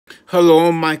Hello,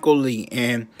 I'm Michael Lee,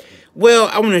 and well,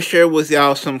 I want to share with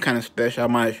y'all some kind of special. I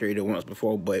might have shared it once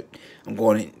before, but I'm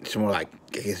going into more like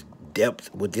I guess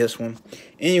depth with this one.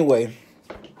 Anyway,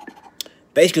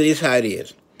 basically, this is how it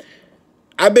is.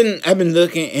 I've been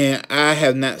looking, and I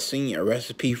have not seen a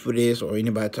recipe for this or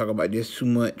anybody talk about this too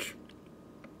much.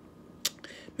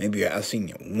 Maybe I've seen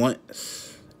it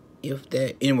once, if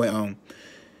that. Anyway, I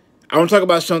want to talk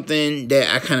about something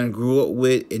that I kind of grew up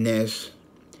with, and that's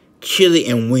chili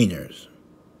and wieners.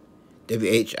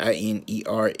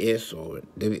 WHINERS or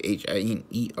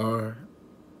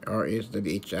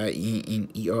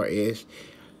WHINERS.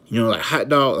 You know, like hot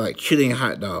dog, like chili and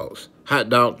hot dogs. Hot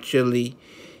dog chili,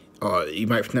 or you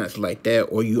might pronounce it like that,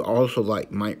 or you also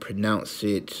might pronounce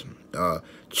it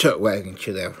chuck wagon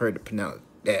chili. I've heard it pronounced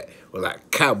that, or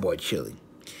like cowboy chili.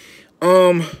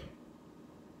 I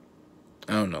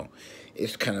don't know.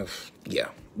 It's kind of yeah,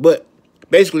 but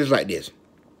basically it's like this.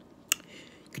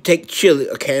 You take chili,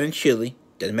 a can of chili,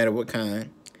 doesn't matter what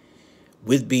kind,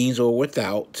 with beans or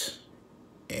without.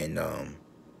 And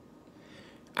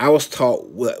I was taught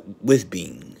with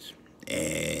beans.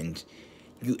 And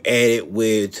you add it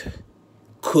with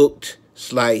cooked,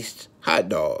 sliced hot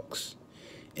dogs.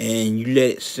 And you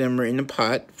let it simmer in the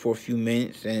pot for a few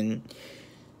minutes and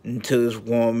until it's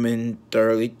warm and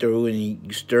thoroughly through, and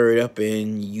you stir it up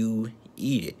and you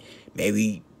eat it.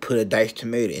 Maybe put a diced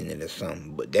tomato in it or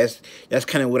something. But that's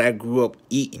kind of what I grew up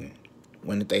eating.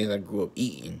 One of the things I grew up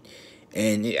eating,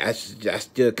 and I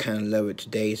still kind of love it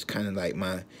today. It's kind of like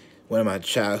one of my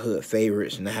childhood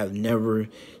favorites, and I have never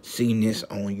seen this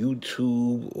on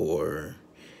YouTube or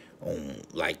on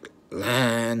like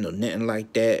line or nothing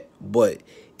like that. But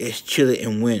it's chili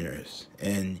and wieners,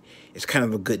 and it's kind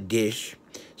of a good dish.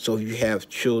 So if you have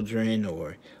children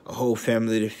or a whole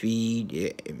family to feed,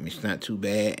 it's not too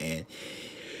bad. And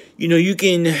you know, you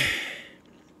can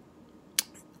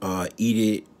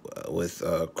eat it with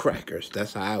crackers.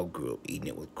 That's how I grew up, eating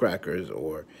it with crackers,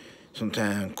 or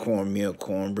sometimes cornmeal,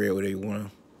 cornbread, whatever you want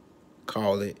to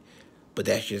call it. But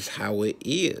that's just how it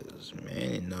is,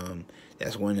 man. And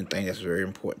that's one of the things that's very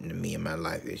important to me in my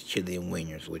life is chili and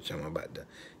wieners, which I'm about to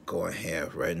go and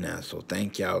have right now. So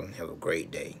thank y'all and have a great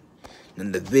day.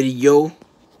 And the video,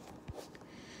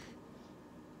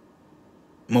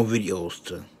 more videos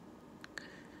to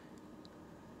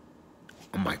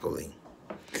I'm Michael Lee.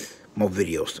 More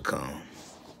videos to come.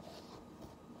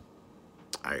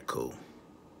 Alright, cool.